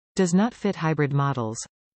Does not fit hybrid models.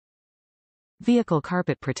 Vehicle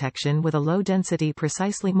carpet protection with a low-density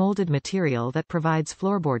precisely molded material that provides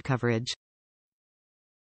floorboard coverage.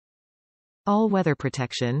 All-weather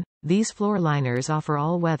protection. These floor liners offer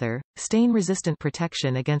all-weather, stain-resistant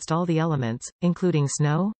protection against all the elements, including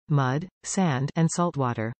snow, mud, sand, and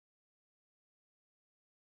saltwater.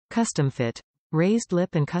 Custom fit. Raised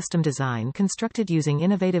lip and custom design constructed using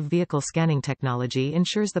innovative vehicle scanning technology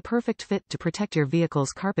ensures the perfect fit to protect your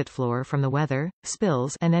vehicle's carpet floor from the weather,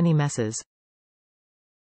 spills, and any messes.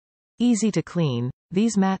 Easy to clean.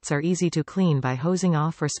 These mats are easy to clean by hosing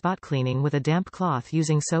off or spot cleaning with a damp cloth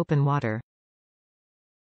using soap and water.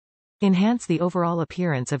 Enhance the overall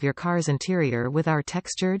appearance of your car's interior with our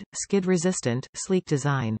textured, skid-resistant, sleek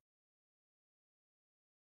design.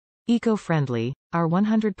 Eco-friendly. Our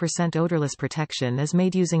 100% odorless protection is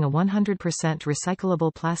made using a 100%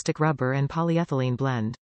 recyclable plastic rubber and polyethylene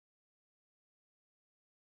blend.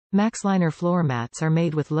 MAXLINER floor mats are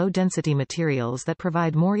made with low-density materials that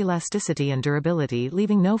provide more elasticity and durability,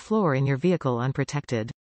 leaving no floor in your vehicle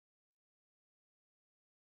unprotected.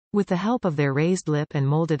 With the help of their raised lip and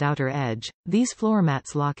molded outer edge, these floor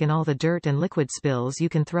mats lock in all the dirt and liquid spills you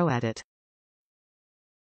can throw at it.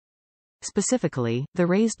 Specifically, the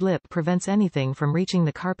raised lip prevents anything from reaching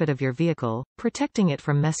the carpet of your vehicle, protecting it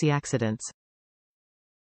from messy accidents.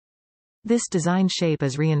 This design shape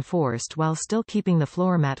is reinforced while still keeping the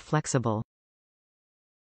floor mat flexible.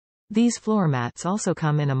 These floor mats also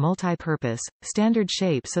come in a multi-purpose, standard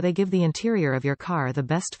shape, so they give the interior of your car the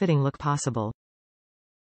best fitting look possible.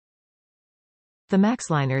 The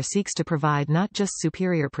MAXLINER seeks to provide not just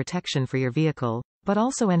superior protection for your vehicle, but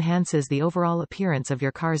also enhances the overall appearance of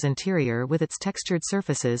your car's interior with its textured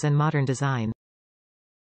surfaces and modern design.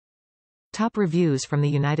 Top reviews from the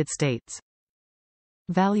United States.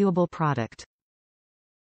 Valuable product.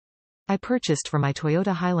 I purchased for my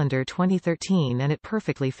Toyota Highlander 2013 and it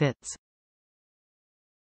perfectly fits.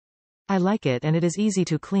 I like it and it is easy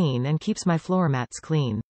to clean and keeps my floor mats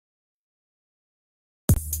clean.